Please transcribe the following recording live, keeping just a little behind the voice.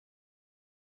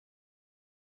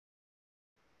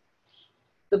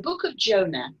The book of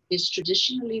Jonah is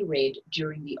traditionally read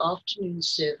during the afternoon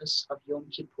service of Yom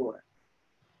Kippur.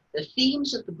 The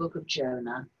themes of the book of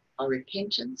Jonah are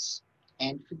repentance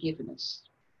and forgiveness.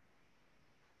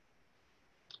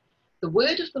 The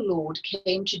word of the Lord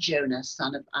came to Jonah,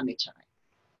 son of Amittai.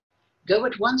 Go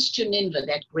at once to Nineveh,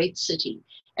 that great city,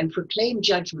 and proclaim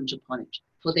judgment upon it,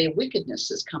 for their wickedness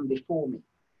has come before me.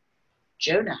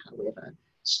 Jonah, however,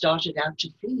 started out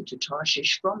to flee to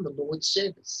Tarshish from the Lord's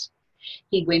service.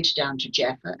 He went down to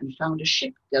Jaffa and found a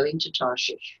ship going to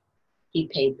Tarshish. He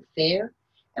paid the fare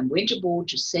and went aboard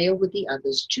to sail with the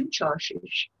others to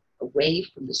Tarshish, away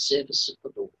from the service of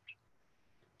the Lord.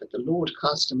 But the Lord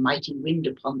cast a mighty wind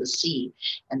upon the sea,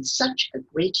 and such a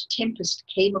great tempest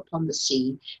came upon the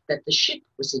sea that the ship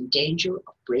was in danger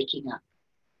of breaking up.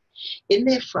 In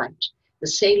their fright, the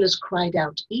sailors cried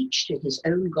out each to his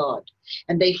own god,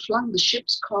 and they flung the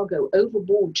ship's cargo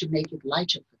overboard to make it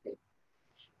lighter for them.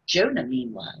 Jonah,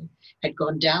 meanwhile, had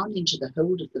gone down into the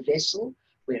hold of the vessel,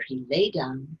 where he lay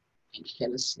down and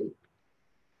fell asleep.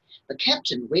 The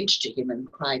captain went to him and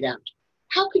cried out,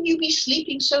 "How can you be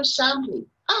sleeping so soundly?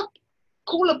 Up,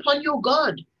 call upon your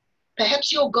God.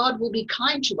 Perhaps your God will be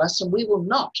kind to us and we will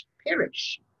not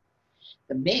perish."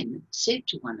 The men said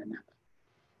to one another,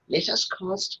 "Let us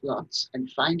cast lots and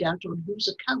find out on whose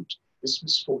account this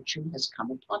misfortune has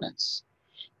come upon us."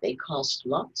 They cast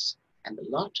lots, and the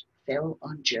lot fell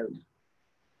on Jonah.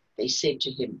 They said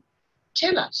to him,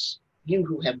 "Tell us, you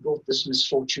who have brought this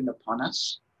misfortune upon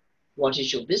us, what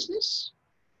is your business?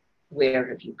 Where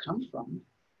have you come from?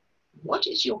 What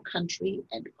is your country,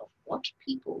 and of what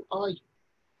people are you?"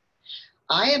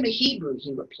 "I am a Hebrew,"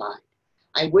 he replied.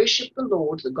 "I worship the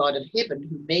Lord, the God of heaven,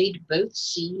 who made both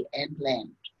sea and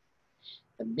land."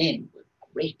 The men were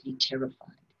greatly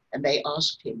terrified, and they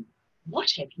asked him, "What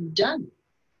have you done?"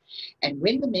 And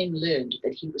when the men learned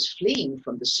that he was fleeing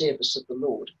from the service of the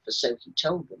Lord, for so he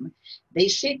told them, they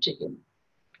said to him,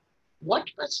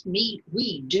 "What must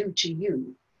we do to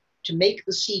you to make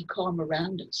the sea calm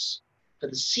around us?" For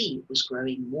the sea was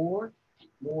growing more and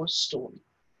more stormy.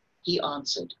 He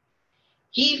answered,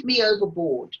 "Heave me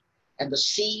overboard, and the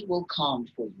sea will calm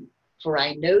for you, for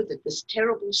I know that this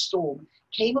terrible storm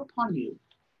came upon you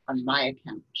on my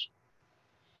account."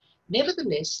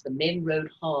 Nevertheless, the men rowed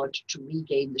hard to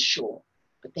regain the shore,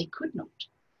 but they could not,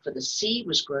 for the sea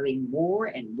was growing more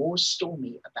and more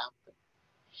stormy about them.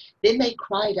 Then they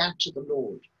cried out to the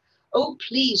Lord, "Oh,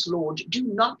 please, Lord, do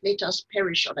not let us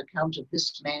perish on account of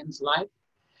this man's life.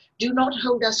 Do not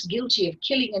hold us guilty of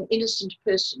killing an innocent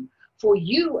person, for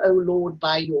you, O Lord,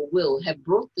 by your will, have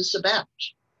brought this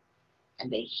about." And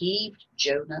they heaved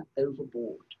Jonah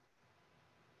overboard,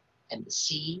 and the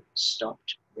sea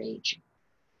stopped raging.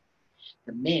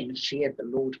 The men feared the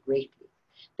Lord greatly.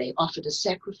 They offered a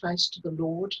sacrifice to the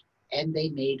Lord, and they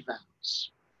made vows.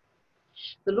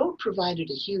 The Lord provided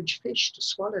a huge fish to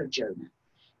swallow Jonah,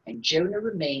 and Jonah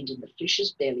remained in the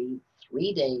fish's belly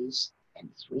 3 days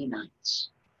and 3 nights.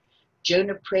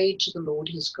 Jonah prayed to the Lord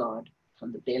his God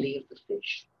from the belly of the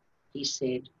fish. He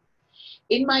said,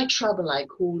 "In my trouble I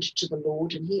called to the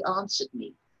Lord, and he answered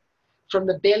me. From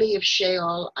the belly of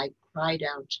Sheol I cried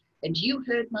out, and you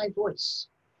heard my voice.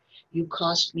 You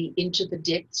cast me into the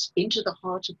depths, into the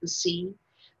heart of the sea.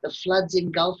 The floods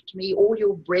engulfed me, all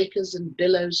your breakers and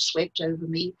billows swept over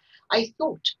me. I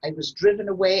thought I was driven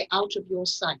away out of your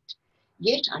sight,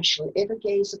 yet I shall ever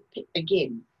gaze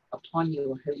again upon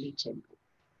your holy temple.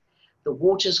 The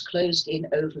waters closed in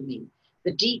over me,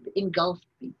 the deep engulfed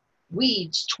me,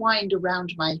 weeds twined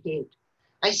around my head.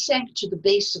 I sank to the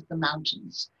base of the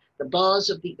mountains, the bars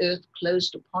of the earth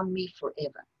closed upon me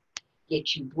forever.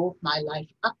 Yet you brought my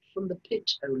life up from the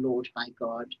pit, O Lord my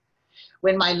God.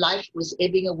 When my life was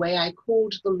ebbing away, I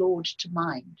called the Lord to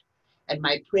mind, and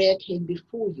my prayer came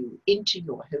before you into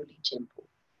your holy temple.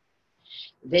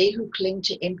 They who cling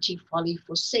to empty folly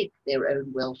forsake their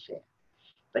own welfare,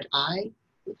 but I,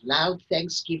 with loud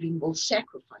thanksgiving, will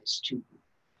sacrifice to you.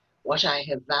 What I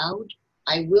have vowed,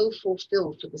 I will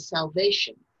fulfill for the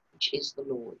salvation which is the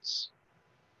Lord's."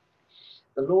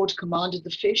 The Lord commanded the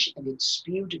fish, and it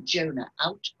spewed Jonah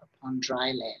out upon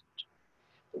dry land.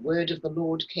 The word of the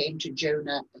Lord came to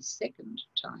Jonah a second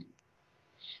time.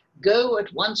 "Go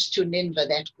at once to Nineveh,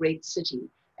 that great city,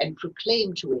 and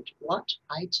proclaim to it what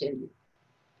I tell you."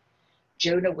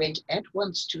 Jonah went at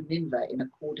once to Nineveh in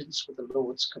accordance with the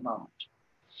Lord's command.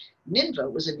 Nineveh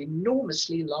was an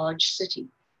enormously large city,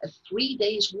 a 3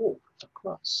 days' walk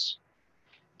across.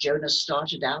 Jonah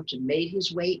started out and made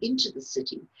his way into the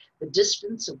city, the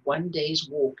distance of 1 day's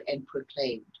walk, and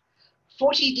proclaimed,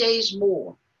 40 days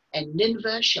more, and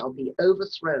Nineveh shall be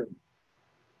overthrown."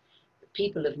 The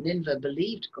people of Nineveh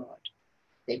believed God.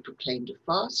 They proclaimed a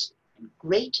fast, and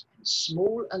great and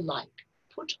small alike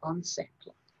put on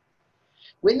sackcloth.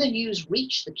 When the news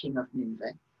reached the king of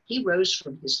Nineveh, he rose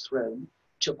from his throne,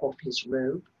 took off his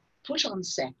robe, put on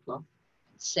sackcloth,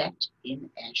 and sat in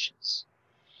ashes.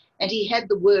 And he had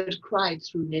the word cried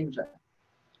through Nineveh,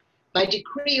 by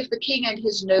decree of the king and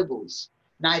his nobles,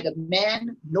 neither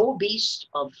man nor beast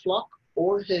of flock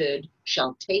or herd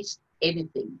shall taste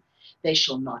anything. They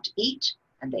shall not eat,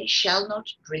 and they shall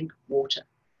not drink water.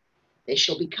 They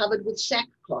shall be covered with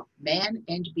sackcloth, man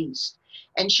and beast,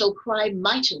 and shall cry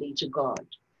mightily to God.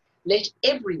 Let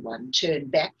everyone turn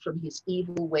back from his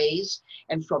evil ways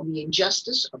and from the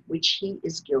injustice of which he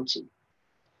is guilty.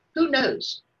 Who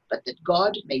knows but that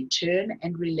God may turn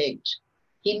and relent?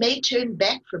 He may turn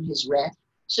back from his wrath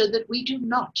so that we do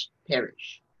not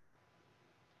perish.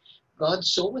 God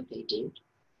saw what they did,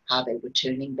 how they were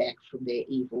turning back from their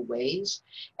evil ways,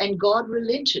 and God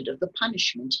relented of the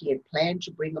punishment he had planned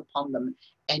to bring upon them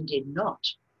and did not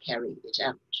carry it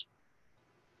out.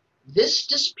 This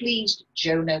displeased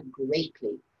Jonah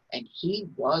greatly, and he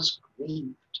was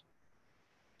grieved.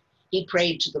 He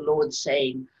prayed to the Lord,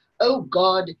 saying, "O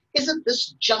God, isn't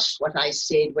this just what I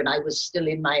said when I was still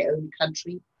in my own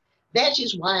country? That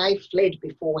is why I fled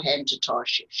beforehand to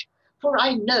Tarshish. For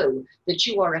I know that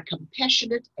you are a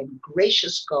compassionate and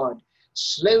gracious God,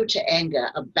 slow to anger,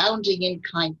 abounding in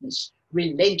kindness,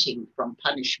 relenting from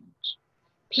punishment.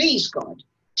 Please, God,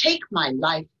 take my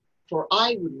life, for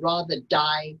I would rather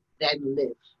die than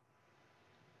live."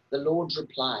 The Lord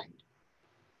replied,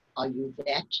 "Are you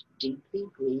that deeply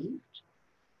grieved?"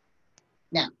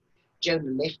 Now,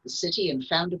 Jonah left the city and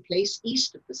found a place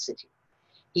east of the city.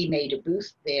 He made a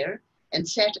booth there and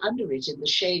sat under it in the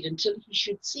shade until he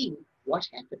should see what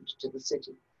happened to the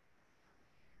city.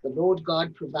 The Lord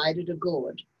God provided a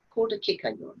gourd called a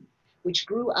kikayon, which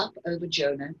grew up over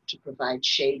Jonah to provide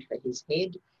shade for his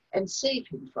head and save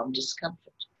him from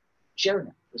discomfort.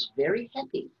 Jonah was very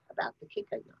happy about the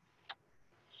kikayon.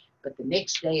 But the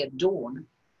next day at dawn,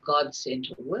 God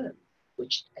sent a worm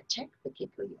which attacked the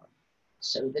kikayon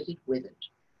so that it withered.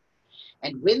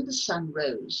 And when the sun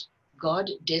rose, God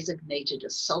designated a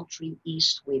sultry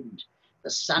east wind. The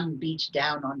sun beat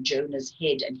down on Jonah's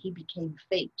head and he became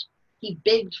faint. He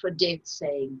begged for death,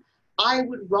 saying, "I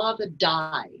would rather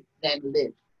die than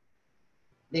live."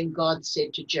 Then God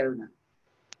said to Jonah,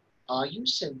 "Are you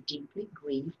so deeply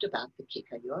grieved about the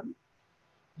kikayon?"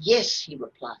 "Yes," he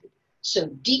replied, "so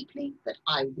deeply that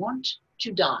I want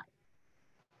to die."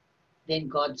 Then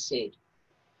God said,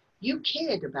 "You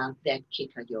cared about that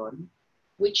kikayon,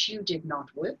 which you did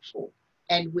not work for,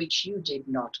 and which you did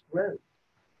not grow,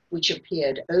 which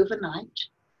appeared overnight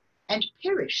and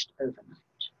perished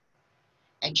overnight.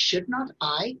 And should not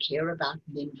I care about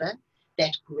Nineveh,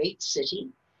 that great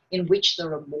city, in which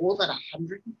there are more than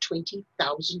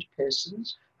 120,000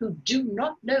 persons who do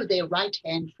not know their right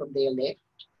hand from their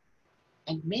left,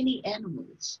 and many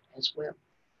animals as well?"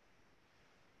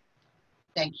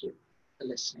 Thank you for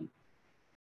listening.